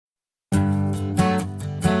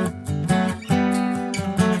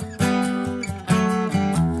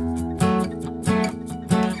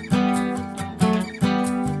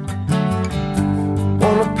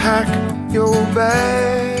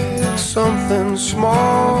something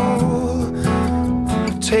small.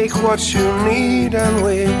 Take what you need and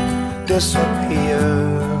we disappear.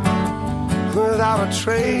 Without a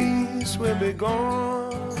trace, we'll be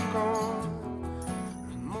gone, gone.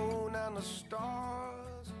 The moon and the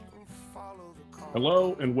stars will follow the call.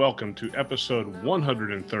 Hello and welcome to episode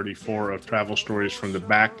 134 of Travel Stories from the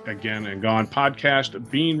Back Again and Gone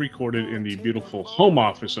podcast, being recorded in the beautiful home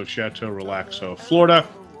office of Chateau Relaxo, Florida.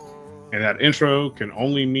 And that intro can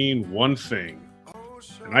only mean one thing.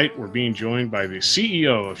 Tonight, we're being joined by the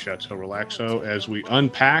CEO of Chateau Relaxo as we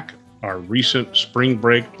unpack our recent Spring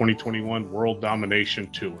Break 2021 World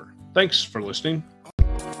Domination Tour. Thanks for listening.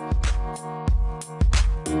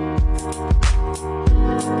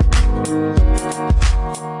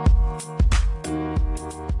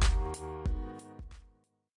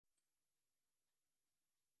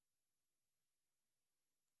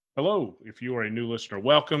 Hello, if you are a new listener,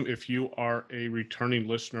 welcome. If you are a returning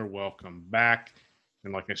listener, welcome back.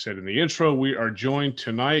 And like I said in the intro, we are joined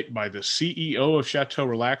tonight by the CEO of Chateau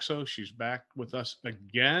Relaxo. She's back with us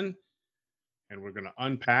again, and we're going to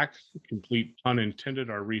unpack, complete pun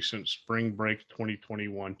intended, our recent Spring Break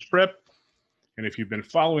 2021 trip. And if you've been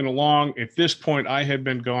following along, at this point, I had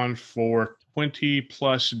been gone for 20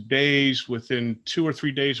 plus days. Within 2 or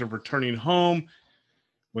 3 days of returning home,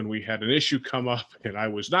 when we had an issue come up, and I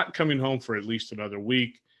was not coming home for at least another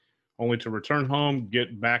week, only to return home,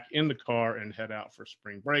 get back in the car, and head out for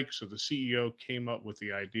spring break. So the CEO came up with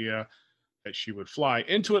the idea that she would fly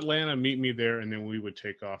into Atlanta, meet me there, and then we would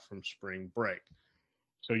take off from spring break.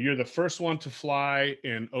 So you're the first one to fly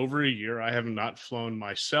in over a year. I have not flown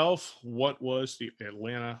myself. What was the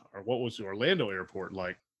Orlando airport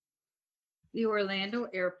like? The Orlando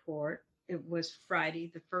airport, it was Friday,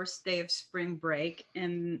 the first day of spring break,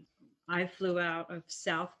 and I flew out of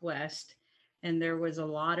Southwest, and there was a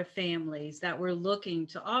lot of families that were looking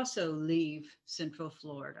to also leave Central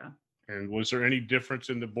Florida. And was there any difference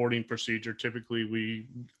in the boarding procedure? Typically, we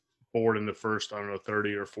board in the first,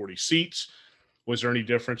 30 or 40 seats. Was there any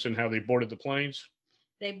difference in how they boarded the planes?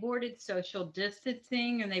 They boarded social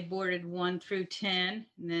distancing, and they boarded 1 through 10,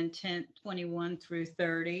 and then 21 through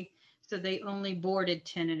 30. So they only boarded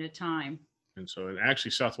 10 at a time. And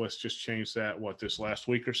actually, Southwest just changed that, this last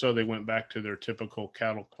week or so? They went back to their typical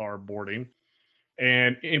cattle car boarding.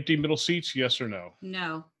 And empty middle seats, yes or no?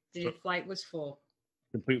 No, the flight was full.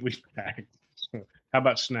 Completely packed. How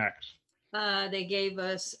about snacks? They gave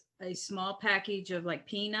us a small package of like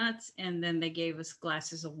peanuts, and then they gave us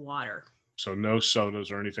glasses of water. So no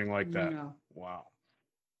sodas or anything like that? No. Wow.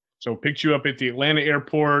 So picked you up at the Atlanta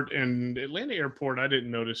airport, and Atlanta airport, I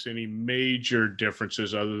didn't notice any major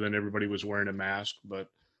differences other than everybody was wearing a mask,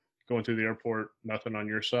 but going through the airport, nothing on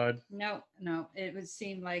your side? No, it would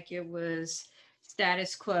seem like it was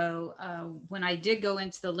status quo. When I did go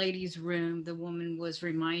into the ladies' room, the woman was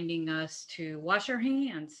reminding us to wash our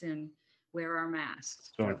hands and wear our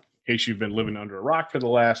masks. So in case you've been living under a rock for the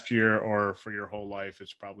last year or for your whole life,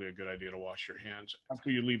 it's probably a good idea to wash your hands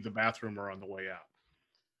after you leave the bathroom or on the way out.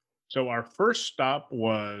 So our first stop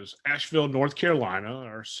was Asheville, North Carolina,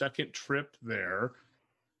 our second trip there.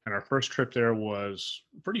 And our first trip there was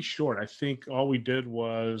pretty short. I think all we did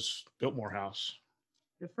was Biltmore House.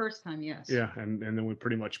 The first time, yes. Yeah, and then we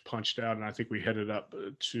pretty much punched out, and I think we headed up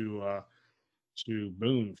to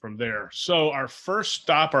Boone from there. So our first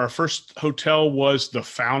stop, our first hotel was the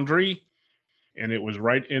Foundry, and it was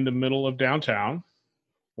right in the middle of downtown,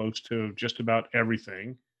 close to just about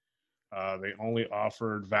everything. They only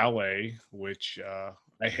offered valet, which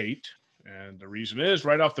I hate. And the reason is,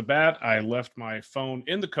 right off the bat, I left my phone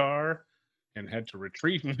in the car and had to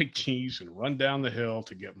retrieve my keys and run down the hill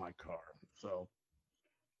to get my car. So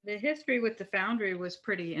the history with the Foundry was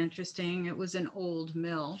pretty interesting. It was an old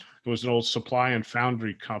mill. It was an old supply and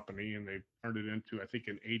foundry company, and they turned it into, I think,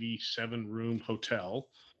 an 87-room hotel.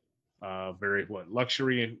 Very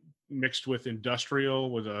luxury mixed with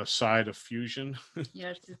industrial with a side of fusion.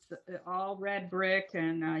 Yes, it's all red brick,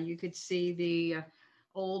 and you could see the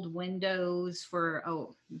old windows for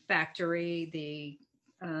factory. The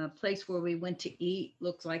place where we went to eat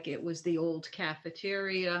looked like it was the old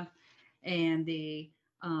cafeteria, and the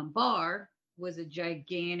bar was a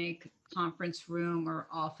gigantic conference room or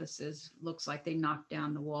offices. Looks like they knocked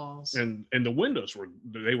down the walls. And the windows were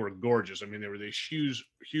gorgeous. I mean, they were these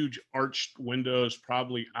huge arched windows,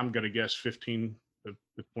 probably, I'm going to guess 15 to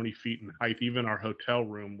 20 feet in height. Even our hotel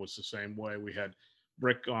room was the same way. We had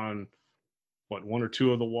brick on one or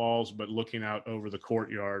two of the walls, but looking out over the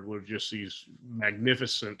courtyard were just these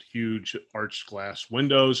magnificent, huge arched glass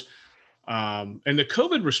windows. And the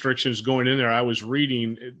COVID restrictions going in there, I was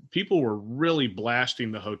reading, people were really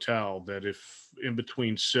blasting the hotel that if in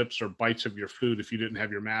between sips or bites of your food, if you didn't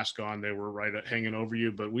have your mask on, they were right hanging over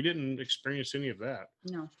you. But we didn't experience any of that.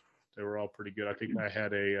 No. They were all pretty good. I think I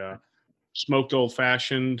had a smoked old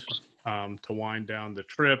fashioned to wind down the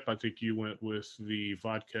trip. I think you went with the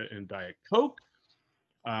vodka and Diet Coke.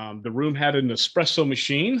 The room had an espresso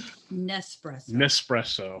machine.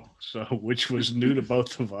 Nespresso, so which was new to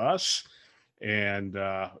both of us. And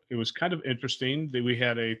it was kind of interesting that we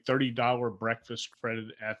had a $30 breakfast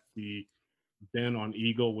credit at the Den on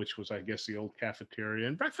Eagle, which was, I guess, the old cafeteria.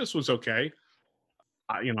 And breakfast was okay.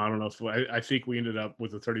 I don't know if I think we ended up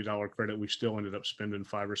with a $30 credit. We still ended up spending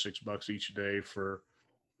 $5 or $6 each day for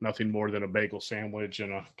nothing more than a bagel sandwich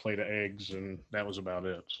and a plate of eggs, and that was about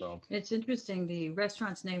it. So it's interesting. The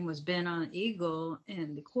restaurant's name was Ben on Eagle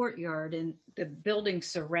in the courtyard, and the building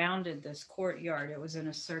surrounded this courtyard. It was in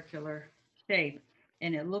a circular shape,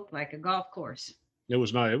 and it looked like a golf course. It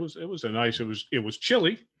was nice. It was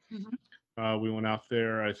chilly. Mhm. We went out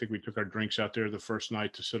there. I think we took our drinks out there the first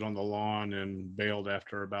night to sit on the lawn and bailed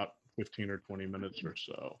after about 15 or 20 minutes or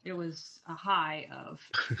so. It was a high of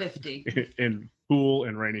 50. And cool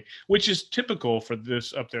and rainy, which is typical for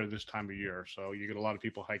this up there this time of year. So you get a lot of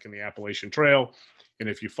people hiking the Appalachian Trail. And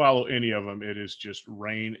if you follow any of them, it is just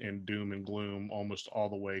rain and doom and gloom almost all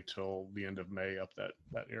the way till the end of May up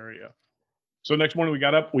that area. So next morning we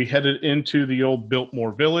got up, we headed into the old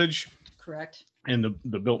Biltmore Village. Correct. And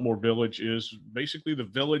the Biltmore Village is basically the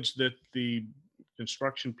village that the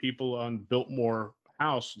construction people on Biltmore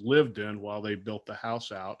House lived in while they built the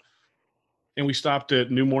house out. And we stopped at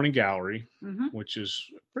New Morning Gallery, which is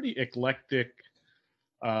pretty eclectic,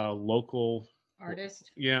 local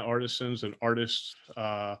artisans and artists.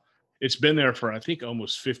 It's been there for, I think,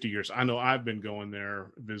 almost 50 years. I know I've been going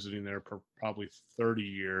there, visiting there for probably 30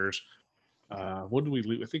 years. What did we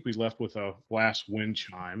leave? I think we left with a glass wind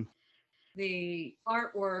chime. The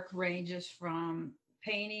artwork ranges from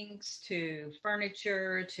paintings to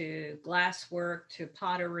furniture to glasswork to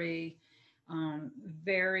pottery.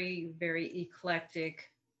 Very, very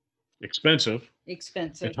eclectic. Expensive.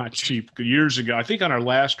 And not cheap. Years ago, I think on our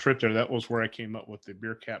last trip there, that was where I came up with the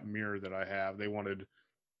beer cap mirror that I have. They wanted,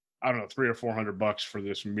 I don't know, $300 or $400 for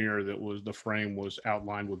this mirror the frame was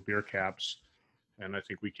outlined with beer caps. And I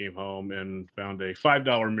think we came home and found a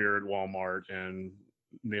 $5 mirror at Walmart and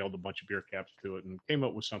nailed a bunch of beer caps to it and came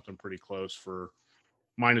up with something pretty close for,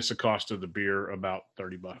 minus the cost of the beer, about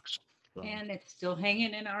 $30. So, and it's still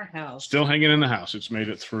hanging in our house. Still hanging in the house. It's made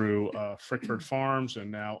it through Frickford Farms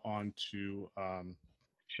and now on to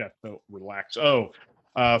Chateau Relax.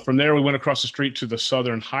 From there we went across the street to the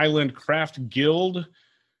Southern Highland Craft Guild,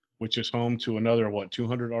 which is home to another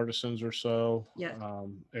 200 artisans or so. Yeah.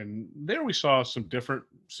 And there we saw some different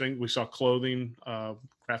things. We saw clothing,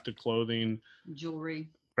 crafted clothing,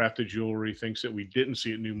 crafted jewelry, things that we didn't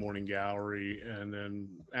see at New Morning Gallery. And then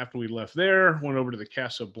after we left there, went over to the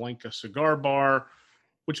Casablanca Cigar Bar,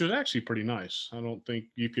 which was actually pretty nice. I don't think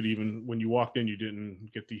you could even, when you walked in, you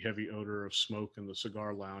didn't get the heavy odor of smoke in the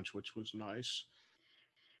cigar lounge, which was nice.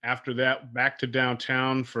 After that, back to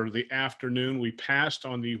downtown for the afternoon. We passed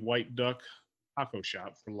on the White Duck Taco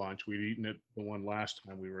Shop for lunch. We'd eaten it the one last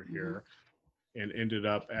time we were here and ended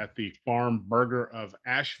up at the Farm Burger of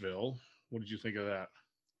Asheville. What did you think of that?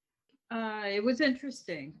 It was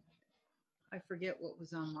interesting. I forget what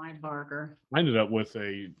was on my burger. I ended up with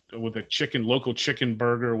a local chicken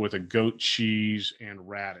burger with a goat cheese and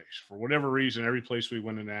radish. For whatever reason, every place we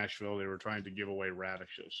went in Asheville, they were trying to give away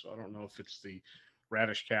radishes. So I don't know if it's the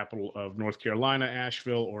radish capital of North Carolina,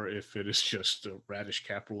 Asheville, or if it is just the radish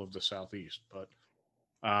capital of the Southeast. But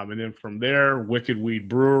and then from there, Wicked Weed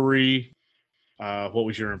Brewery. What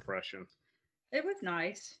was your impression? It was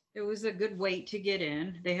nice. It was a good wait to get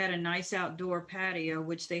in. They had a nice outdoor patio,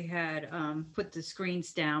 which they had put the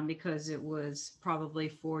screens down because it was probably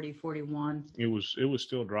 40, 41. It was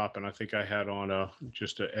still dropping. I think I had on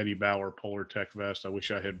just a Eddie Bauer Polar Tech vest. I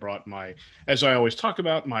wish I had brought my, as I always talk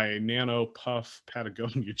about, my Nano Puff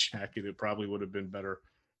Patagonia jacket. It probably would have been better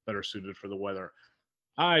suited for the weather.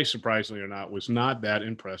 I, surprisingly or not, was not that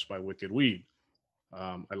impressed by Wicked Weed.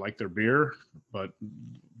 I like their beer, but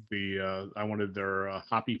I wanted their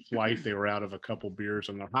Hoppy Flight. They were out of a couple beers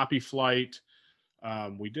on their Hoppy Flight.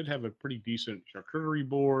 We did have a pretty decent charcuterie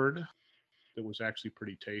board that was actually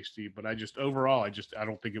pretty tasty, but I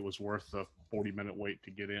don't think it was worth the 40-minute wait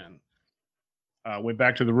to get in. Went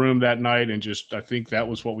back to the room that night and I think that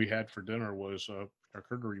was what we had for dinner was a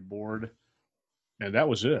charcuterie board, and that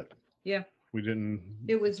was it. Yeah.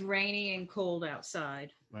 It was rainy and cold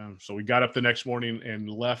outside. So we got up the next morning and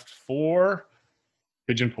left for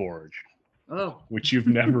Pigeon Forge. Oh, which you've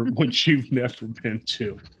never been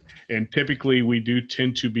to. And typically we do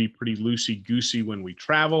tend to be pretty loosey goosey when we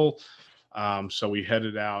travel. So we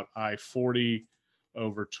headed out I-40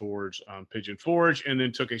 over towards Pigeon Forge, and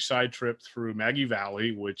then took a side trip through Maggie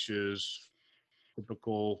Valley, which is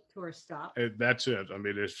typical. tourist stop. That's it. I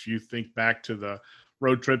mean, if you think back to the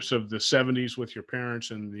road trips of the 70s with your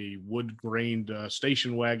parents and the wood grained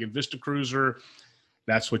station wagon Vista Cruiser,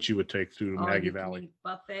 that's what you would take through Maggie Valley.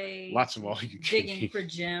 Buffet. Lots of all you can digging eat. for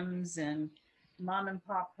gems and mom and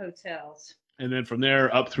pop hotels. And then from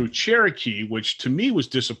there up through Cherokee, which to me was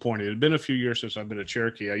disappointing. It had been a few years since I've been to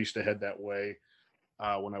Cherokee. I used to head that way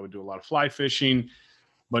when I would do a lot of fly fishing,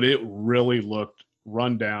 but it really looked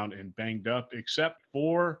run down and banged up, except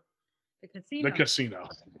for The casino.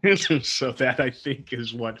 So that, I think,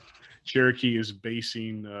 is what Cherokee is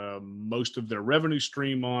basing most of their revenue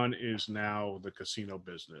stream on, is now the casino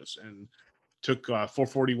business. And took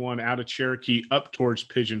 441 out of Cherokee up towards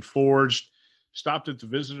Pigeon Forge, stopped at the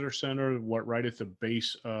visitor center, right at the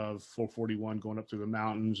base of 441, going up through the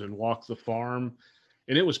mountains, and walked the farm.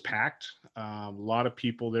 And it was packed. A lot of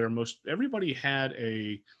people there. Everybody had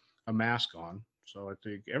a mask on. So I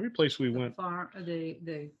think every place we went.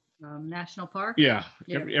 The national park. Yeah,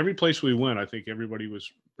 Yeah. Every place we went, I think everybody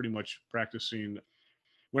was pretty much practicing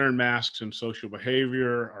wearing masks and social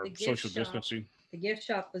behavior or The gift social shop. distancing. The gift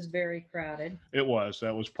shop was very crowded. That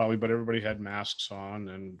was probably, but everybody had masks on.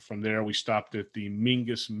 And from there, we stopped at the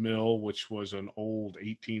Mingus Mill, which was an old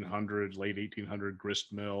late 1800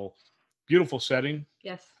 grist mill. Beautiful setting.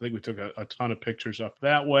 Yes. I think we took a ton of pictures up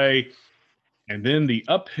that way. And then the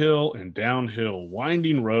uphill and downhill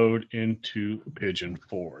winding road into Pigeon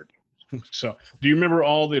Forge. So do you remember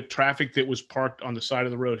all the traffic that was parked on the side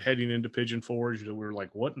of the road heading into Pigeon Forge? That we were like,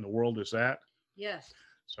 what in the world is that? Yes.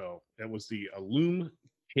 So that was the Alum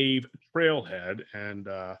Cave Trailhead, and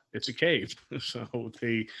it's a cave. So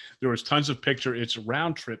there was tons of picture. It's a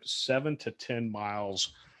round trip, 7 to 10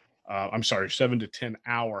 miles. 7 to 10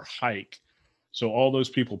 hour hike. So all those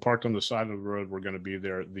people parked on the side of the road were going to be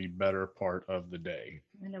there the better part of the day.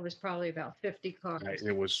 And there was probably about 50 cars.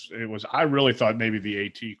 It was. I really thought maybe the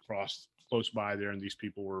AT crossed close by there, and these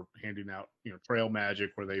people were handing out, Trail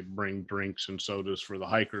Magic, where they bring drinks and sodas for the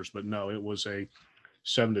hikers. But no, it was a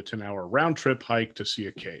 7 to 10 hour round trip hike to see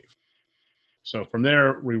a cave. So from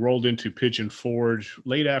there, we rolled into Pigeon Forge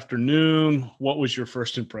late afternoon. What was your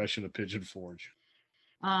first impression of Pigeon Forge?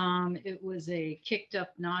 It was a kicked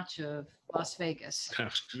up notch of Las Vegas.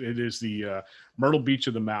 It is the Myrtle Beach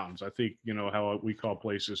of the mountains. I think, how we call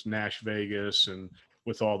places Nash Vegas, and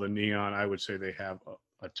with all the neon, I would say they have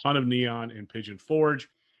a ton of neon in Pigeon Forge.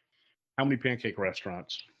 How many pancake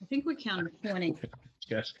restaurants? I think we counted 20.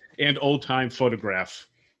 Yes. And old time photograph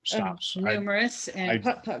stops. Numerous, and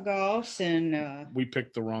putt-putt golfs, and we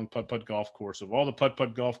picked the wrong putt-putt golf course. Of all the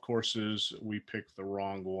putt-putt golf courses, we picked the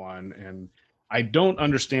wrong one. And I don't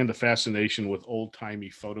understand the fascination with old-timey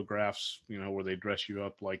photographs, where they dress you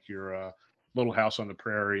up like you're Little House on the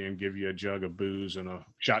Prairie and give you a jug of booze and a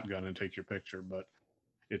shotgun and take your picture. But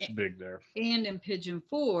it's big there. And in Pigeon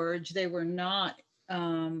Forge, they were not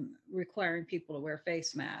requiring people to wear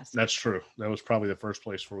face masks. That's true. That was probably the first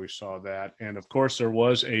place where we saw that. And of course, there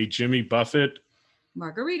was a Jimmy Buffett.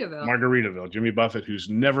 Margaritaville. Jimmy Buffett, who's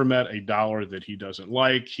never met a dollar that he doesn't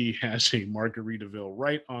like. He has a Margaritaville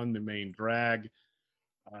right on the main drag.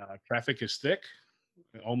 Traffic is thick.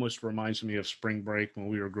 It almost reminds me of spring break when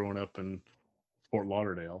we were growing up in Fort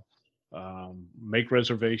Lauderdale. Make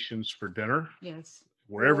reservations for dinner. Yes.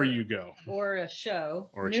 Wherever you go. Or a show.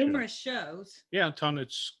 Numerous shows. Yeah, a ton.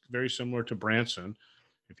 It's very similar to Branson.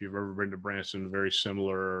 If you've ever been to Branson, very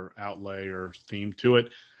similar outlay or theme to it.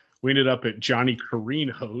 We ended up at Johnny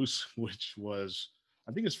Carino's, which was,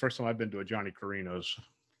 I think it's the first time I've been to a Johnny Carino's.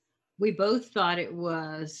 We both thought it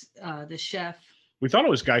was the chef. We thought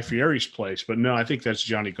it was Guy Fieri's place, but no, I think that's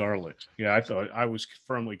Johnny Garlic. Yeah, I was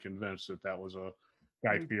firmly convinced that was a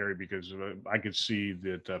Guy Fieri, because I could see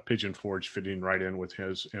that Pigeon Forge fitting right in with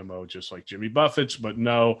his MO, just like Jimmy Buffett's. But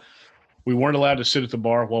no, we weren't allowed to sit at the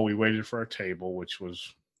bar while we waited for our table, which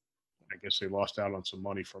was, I guess they lost out on some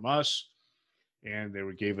money from us. And they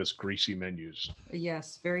gave us greasy menus.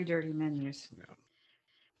 Yes, very dirty menus. Yeah.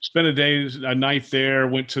 Spent a night there,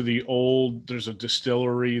 went to there's a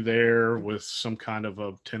distillery there with some kind of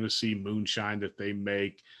a Tennessee moonshine that they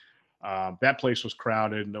make. That place was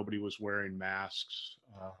crowded. Nobody was wearing masks.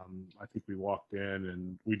 I think we walked in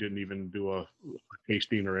and we didn't even do a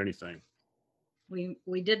tasting or anything.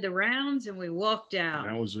 We did the rounds and we walked out.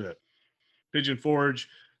 And that was it. Pigeon Forge,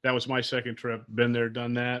 that was my second trip. Been there,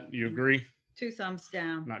 done that. You agree? 2 thumbs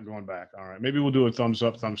down. Not going back. All right. Maybe we'll do a thumbs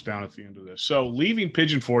up, thumbs down at the end of this. So leaving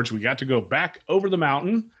Pigeon Forge, we got to go back over the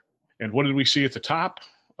mountain. And what did we see at the top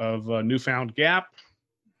of Newfound Gap?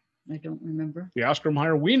 I don't remember. The Oscar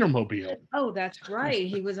Mayer Wienermobile. Oh, that's right.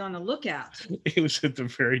 He was on the lookout. It was at the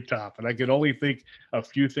very top. And I could only think of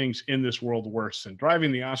few things in this world worse than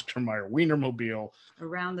driving the Oscar Mayer Wienermobile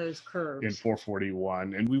Around those curves. in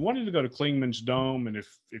 441. And we wanted to go to Clingman's Dome. And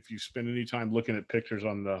if you spend any time looking at pictures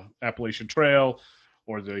on the Appalachian Trail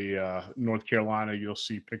or the North Carolina, you'll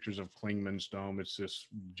see pictures of Clingman's Dome. It's this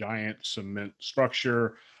giant cement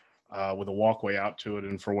structure with a walkway out to it.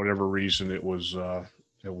 And for whatever reason, it was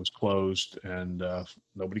closed and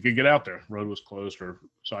nobody could get out there. Road was closed, or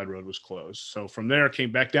side road was closed. So from there,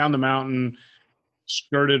 came back down the mountain,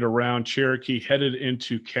 skirted around Cherokee, headed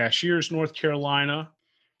into Cashiers, North Carolina.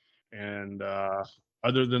 And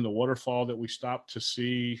other than the waterfall that we stopped to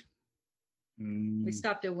see, We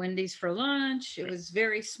stopped at Wendy's for lunch. It was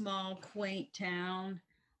very small, quaint town.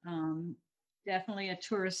 Definitely a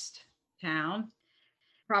tourist town.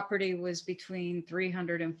 Property was between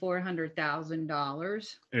 $300,000 and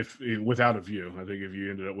 $400,000. if without a view. I think if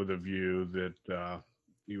you ended up with a view, that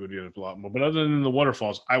you would get a lot more. But other than the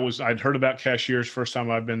waterfalls, I'd heard about Cashiers. First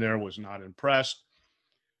time I've been there, was not impressed.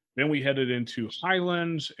 Then we headed into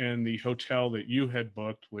Highlands and the hotel that you had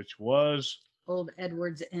booked, which was Old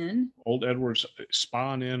Edwards Inn. Old Edwards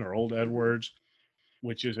Spa and Inn, or Old Edwards,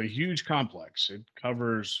 which is a huge complex. It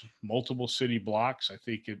covers multiple city blocks. I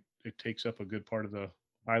think it takes up a good part of the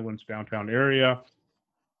Highlands downtown area.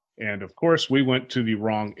 And of course, we went to the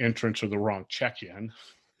wrong entrance, or the wrong check-in,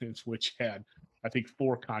 which had, I think,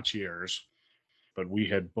 4 concierges. But we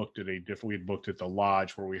had booked at we had booked at the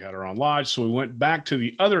lodge where we had our own lodge. So we went back to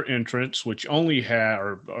the other entrance, which only had,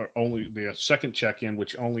 or only the second check-in,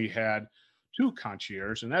 which only had 2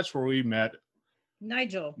 concierges. And that's where we met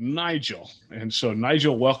Nigel. And so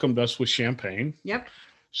Nigel welcomed us with champagne. Yep.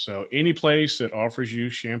 So any place that offers you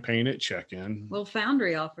champagne at check-in. Well,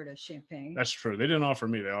 Foundry offered us champagne. That's true. They didn't offer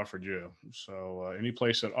me, they offered you. So any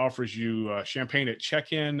place that offers you champagne at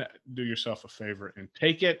check-in, do yourself a favor and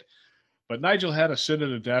take it. But Nigel had us sit at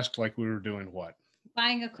a desk like we were doing what?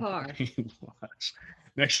 Buying a car. He was.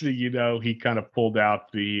 Next thing you know, he kind of pulled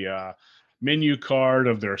out the menu card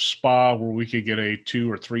of their spa where we could get a $200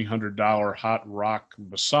 or $300 hot rock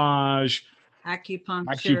massage.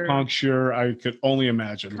 Acupuncture. I could only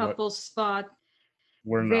imagine. Couple spot.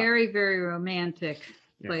 We're not. Very, very romantic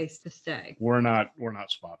place to stay. We're not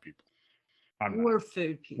spa people. We're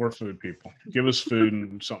food people. We're food people. Give us food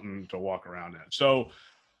and something to walk around in. So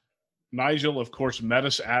Nigel, of course, met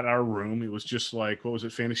us at our room. It was just like, what was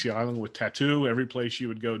it, Fantasy Island with Tattoo? Every place you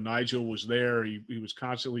would go, Nigel was there. He was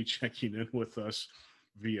constantly checking in with us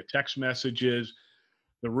via text messages.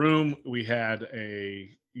 The room,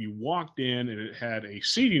 you walked in and it had a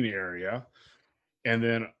seating area, and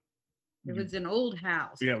then it was an old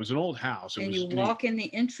house. Yeah, it was an old house. And you walk in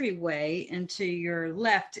the entryway, and to your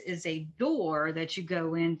left is a door that you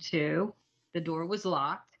go into. The door was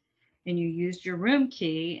locked, and you used your room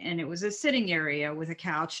key, and it was a sitting area with a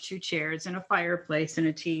couch, 2 chairs, and a fireplace and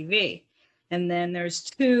a TV. And then there's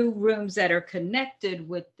 2 rooms that are connected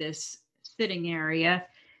with this sitting area.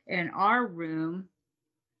 In our room,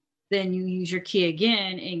 then you use your key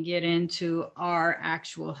again and get into our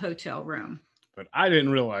actual hotel room. But I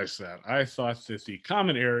didn't realize that. I thought that the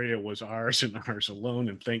common area was ours and ours alone.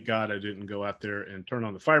 And thank God I didn't go out there and turn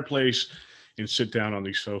on the fireplace and sit down on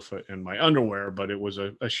the sofa in my underwear. But it was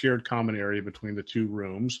a shared common area between the 2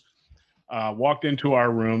 rooms. Walked into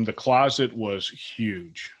our room. The closet was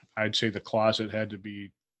huge. I'd say the closet had to be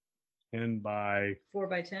 10 by 4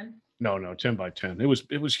 by 10? No, 10 by 10. It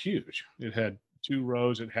was huge. It had 2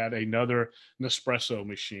 rows. It had another Nespresso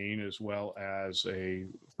machine as well as a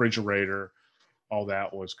refrigerator. All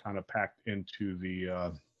that was kind of packed into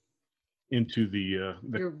the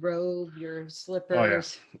your robe, your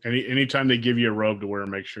slippers. Oh, yeah. Anytime they give you a robe to wear,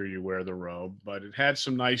 make sure you wear the robe. But it had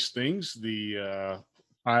some nice things. The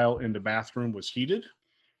tile in the bathroom was heated.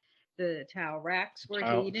 The towel racks were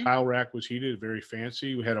heated. Tile rack was heated, very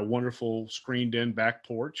fancy. We had a wonderful screened-in back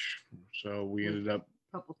porch. So we ended up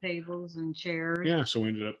couple tables and chairs. Yeah, so we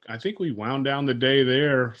ended up, I think we wound down the day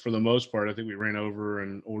there for the most part. I think we ran over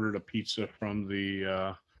and ordered a pizza from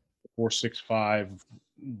the 465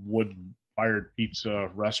 wood-fired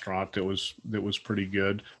pizza restaurant that was pretty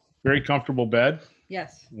good. Very comfortable bed.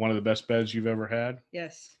 Yes. One of the best beds you've ever had.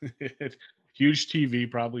 Yes. Huge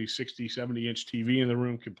TV, probably 60, 70-inch TV in the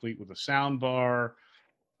room, complete with a sound bar.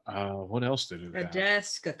 What else did it have? A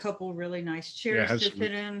desk, a couple really nice chairs to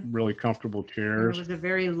sit in. Really comfortable chairs. And it was a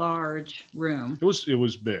very large room. It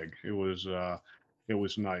was big. It It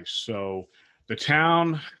was nice. So the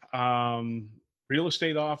town, real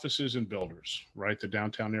estate offices and builders, right? The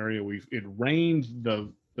downtown area. It rained the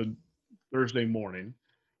Thursday morning.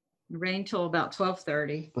 It rained till about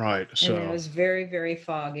 12:30. Right. And So it was very, very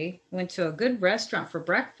foggy. Went to a good restaurant for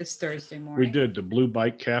breakfast Thursday we morning. did the Blue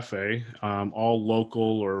Bike Cafe, all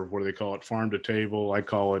local, or what do they call it? Farm to table. I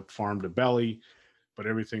call it farm to belly, but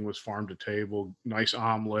everything was farm to table. Nice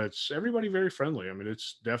omelets. Everybody very friendly. I mean,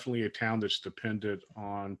 it's definitely a town that's dependent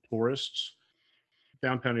on tourists.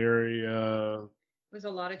 Downtown area. Was a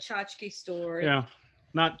lot of tchotchke stores. Yeah,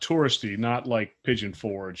 not touristy, not like Pigeon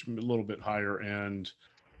Forge, a little bit higher end.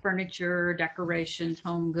 Furniture, decorations,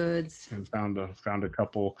 home goods. And found a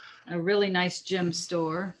couple. A really nice gym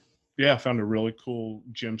store. Yeah, found a really cool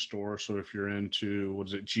gym store. So if you're into, what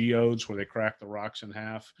is it, geodes, where they crack the rocks in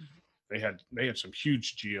half, they had some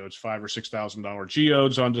huge geodes, $5,000 or $6,000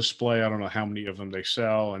 geodes on display. I don't know how many of them they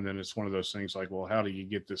sell. And then it's one of those things like, well, how do you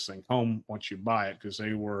get this thing home once you buy it? Because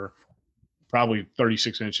they were probably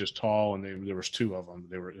 36 inches tall, and there was two of them.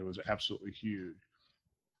 It was absolutely huge.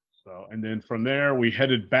 So, and then from there we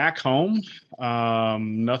headed back home.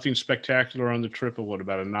 Nothing spectacular on the trip. It was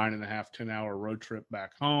about a 9.5, 10-hour road trip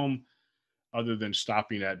back home, other than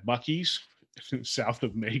stopping at Buc-ee's south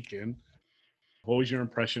of Macon. What was your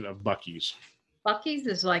impression of Buc-ee's? Buc-ee's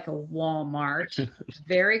is like a Walmart. It's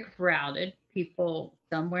very crowded. People,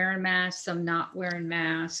 some wearing masks, some not wearing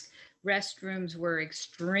masks. Restrooms were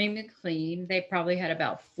extremely clean. They probably had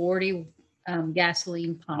about 40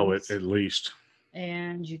 gasoline pumps. Oh, at least.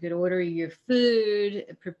 And you could order your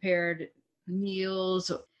food, prepared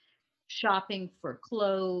meals, shopping for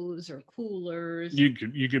clothes or coolers. You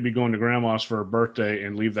could be going to grandma's for a birthday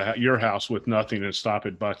and leave your house with nothing and stop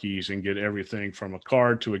at Buc-ee's and get everything from a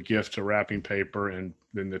card to a gift to wrapping paper and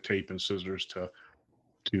then the tape and scissors to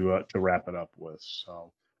wrap it up with.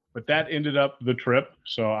 So, but that ended up the trip.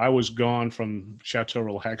 So I was gone from Chateau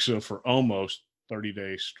Relaxo for almost 30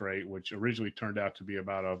 days straight, which originally turned out to be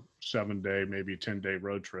about a 7-day, maybe 10-day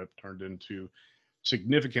road trip, turned into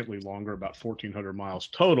significantly longer, about 1,400 miles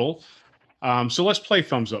total. So let's play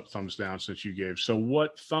thumbs up, thumbs down since you gave. So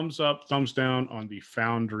what thumbs up, thumbs down on the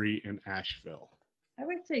Foundry in Asheville? I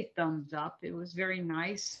would say thumbs up. It was very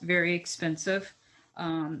nice, very expensive,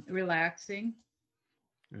 relaxing.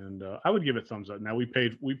 And I would give it thumbs up. Now we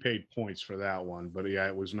paid points for that one, but yeah,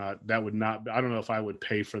 it was not. That would not. I don't know if I would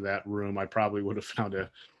pay for that room. I probably would have found a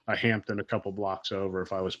Hampton a couple blocks over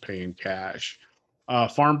if I was paying cash.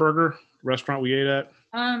 Farm Burger restaurant we ate at.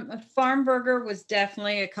 Farm Burger was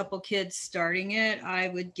definitely a couple kids starting it. I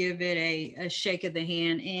would give it a shake of the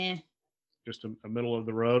hand. Just a middle of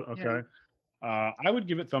the road. Okay. Yeah. I would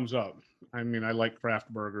give it thumbs up. I mean, I like craft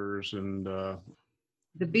burgers and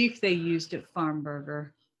the beef they used at Farm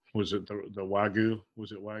Burger. Was it the Wagyu?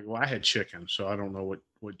 Was it Wagyu? Well, I had chicken, so I don't know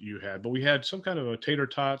what you had, but we had some kind of a tater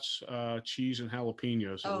tots, cheese and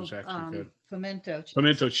jalapenos. It was actually good. Pimento cheese.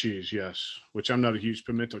 Pimento cheese, yes. Which I'm not a huge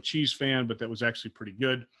pimento cheese fan, but that was actually pretty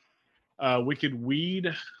good. Wicked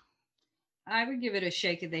Weed. I would give it a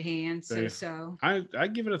shake of the hand. So I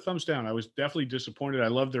give it a thumbs down. I was definitely disappointed. I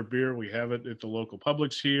love their beer. We have it at the local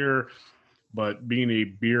Publix here. But being a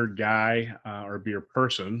beer guy or beer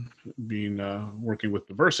person, being working with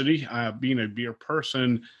diversity, being a beer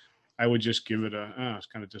person, I would just give it I was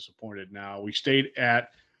kind of disappointed. Now, we stayed at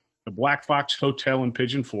the Black Fox Hotel in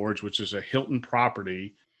Pigeon Forge, which is a Hilton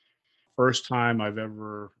property. First time I've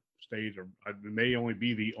ever stayed, or it may only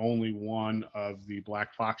be the only one of the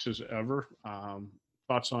Black Foxes ever.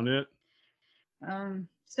 Thoughts on it?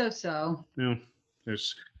 So. Yeah,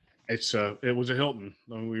 it was a Hilton.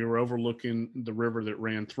 We were overlooking the river that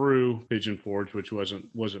ran through Pigeon Forge, which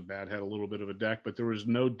wasn't bad. Had a little bit of a deck, but there was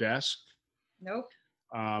no desk. Nope.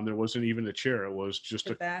 There wasn't even a chair. It was just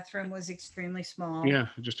the bathroom was extremely small. Yeah,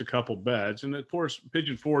 just a couple beds. And of course,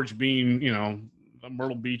 Pigeon Forge being,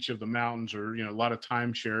 Myrtle Beach of the mountains, or a lot of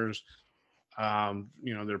timeshares.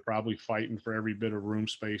 They're probably fighting for every bit of room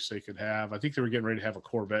space they could have. I think they were getting ready to have a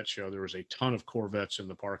Corvette show. There was a ton of Corvettes in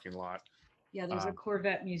the parking lot. Yeah, there's a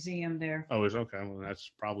Corvette museum there. Oh, is okay. Well,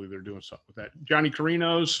 that's probably they're doing something with that. Johnny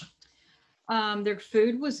Carino's. Their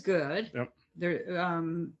food was good. Yep.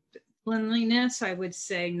 Their cleanliness, I would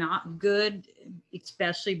say, not good,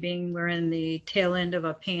 especially being we're in the tail end of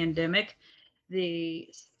a pandemic. The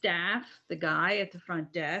staff, the guy at the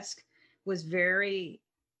front desk, was very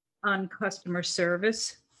customer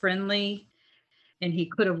service friendly, and he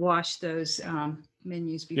could have washed those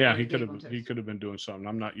menus before. Yeah, he could have been doing something.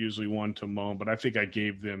 I'm not usually one to moan, but I think I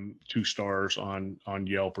gave them 2 stars on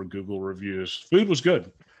Yelp or Google reviews. Food was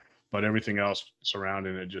good, but everything else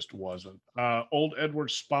surrounding it just wasn't. Old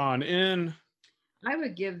Edward Spa and Inn. I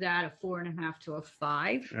would give that a 4.5 to a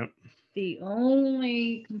 5. Yep. The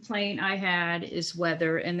only complaint I had is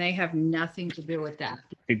weather, and they have nothing to do with that.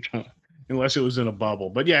 Unless it was in a bubble.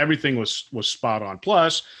 But yeah, everything was spot on.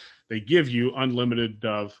 Plus, they give you unlimited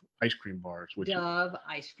Dove ice cream bars, Dove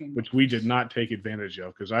ice cream. which we did not take advantage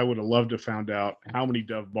of, because I would have loved to found out how many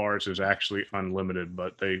Dove bars is actually unlimited,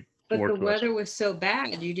 but the weather was so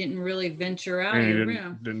bad, you didn't really venture out of your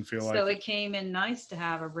room. Didn't feel like so it came in nice to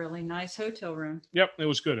have a really nice hotel room. Yep, it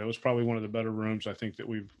was good. It was probably one of the better rooms I think that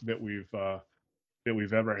we've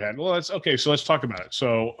ever had. Well, that's okay. So let's talk about it.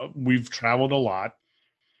 So we've traveled a lot.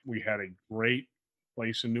 We had a great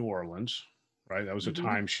place in New Orleans, right? That was a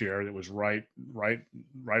timeshare that was right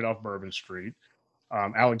off Bourbon Street.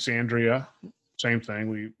 Alexandria, same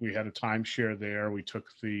thing. We had a timeshare there. We took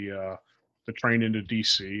the train into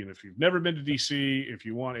DC. And if you've never been to DC, if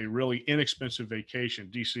you want a really inexpensive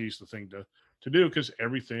vacation, DC is the thing to do, because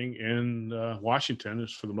everything in Washington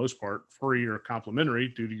is for the most part free or complimentary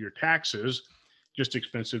due to your taxes, just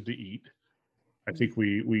expensive to eat. I think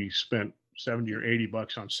we spent $70 or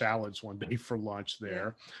 $80 on salads one day for lunch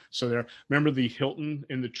there. Yeah. So remember the Hilton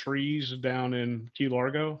in the trees down in Key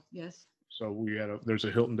Largo? Yes. So there's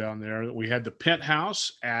a Hilton down there. We had the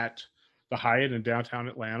penthouse at the Hyatt in downtown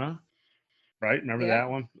Atlanta. Right. Remember that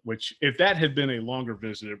one, which if that had been a longer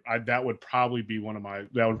visit, that would probably be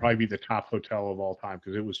the top hotel of all time,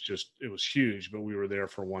 because it was huge, but we were there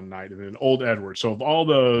for one night. And then Old Edward. So of all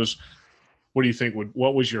those, what do you think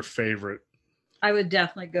what was your favorite? I would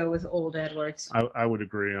definitely go with Old Edwards. I would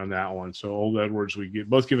agree on that one. So Old Edwards,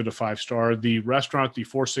 both give it a 5-star. The restaurant, the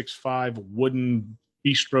 465 Wooden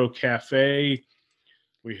Bistro Cafe,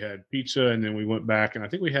 we had pizza, and then we went back, and I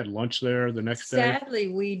think we had lunch there the next day. Sadly,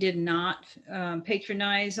 we did not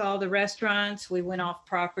patronize all the restaurants. We went off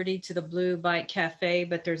property to the Blue Bite Cafe,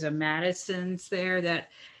 but there's a Madison's there that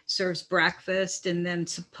serves breakfast, and then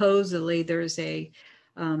supposedly there's a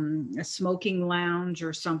smoking lounge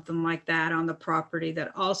or something like that on the property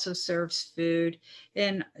that also serves food.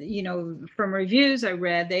 And, from reviews I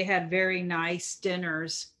read, they had very nice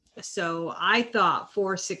dinners. So I thought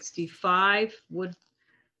 465 Wood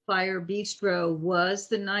Fire Bistro was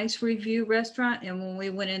the nice review restaurant. And when we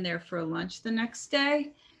went in there for lunch the next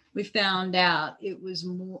day, we found out it was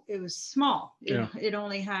small. Yeah. It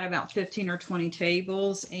only had about 15 or 20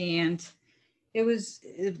 tables, and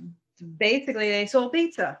basically they sold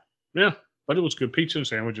pizza. Yeah, but it was good. Pizza and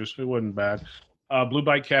sandwiches. It wasn't bad. Blue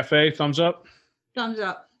Bite Cafe, thumbs up? Thumbs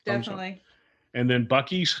up, definitely. Thumbs up. And then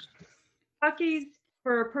Buc-ee's? Buc-ee's,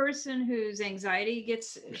 for a person whose anxiety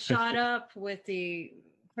gets shot up with the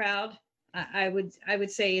crowd, I would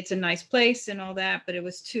say it's a nice place and all that, but it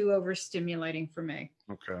was too overstimulating for me.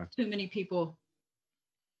 Okay. Too many people.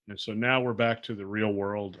 And so now we're back to the real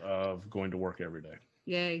world of going to work every day.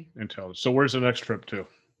 Yay. So where's the next trip to?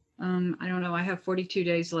 I don't know. I have 42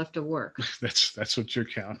 days left of work. That's what you're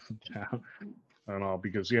counting down. I don't know,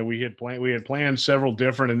 because we had planned several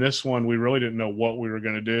different, and this one we really didn't know what we were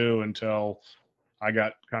going to do until I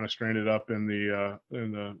got kind of stranded up in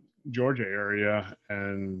the Georgia area,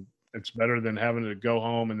 and it's better than having to go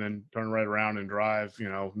home and then turn right around and drive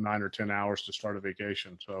 9 or 10 hours to start a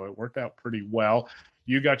vacation. So it worked out pretty well.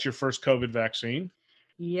 You got your first COVID vaccine?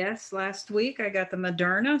 Yes, last week I got the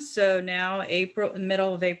Moderna. So now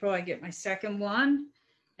middle of April, I get my second one,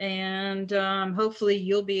 and hopefully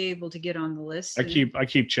you'll be able to get on the list. I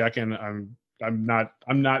keep checking. I'm not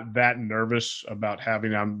that nervous about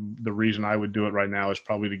having. The reason I would do it right now is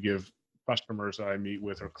probably to give customers that I meet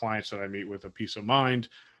with or clients that I meet with a peace of mind.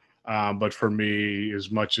 But for me,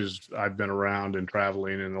 as much as I've been around and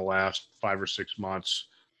traveling in the last 5 or 6 months,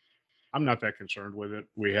 I'm not that concerned with it.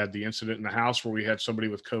 We had the incident in the house where we had somebody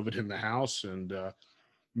with COVID in the house, and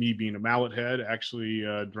me being a mallet head actually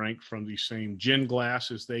drank from the same gin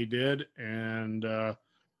glass as they did, and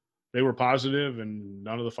they were positive, and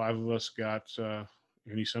none of the 5 of us got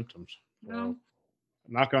any symptoms. No.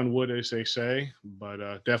 Knock on wood, as they say, but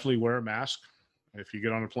definitely wear a mask. If you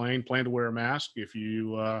get on a plane, plan to wear a mask. If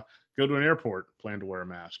you go to an airport, plan to wear a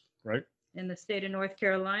mask, right? In the state of North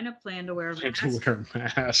Carolina, plan to wear a mask. Plan to wear a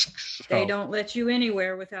mask. So, they don't let you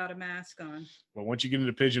anywhere without a mask on. Well, once you get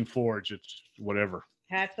into Pigeon Forge, it's whatever.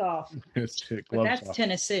 Hats off. But that's off.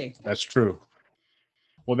 Tennessee. That's true.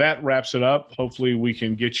 Well, that wraps it up. Hopefully we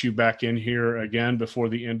can get you back in here again before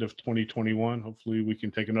the end of 2021. Hopefully we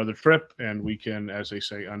can take another trip, and we can, as they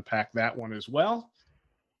say, unpack that one as well.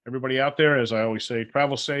 Everybody out there, as I always say,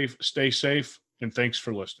 travel safe, stay safe, and thanks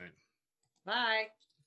for listening. Bye.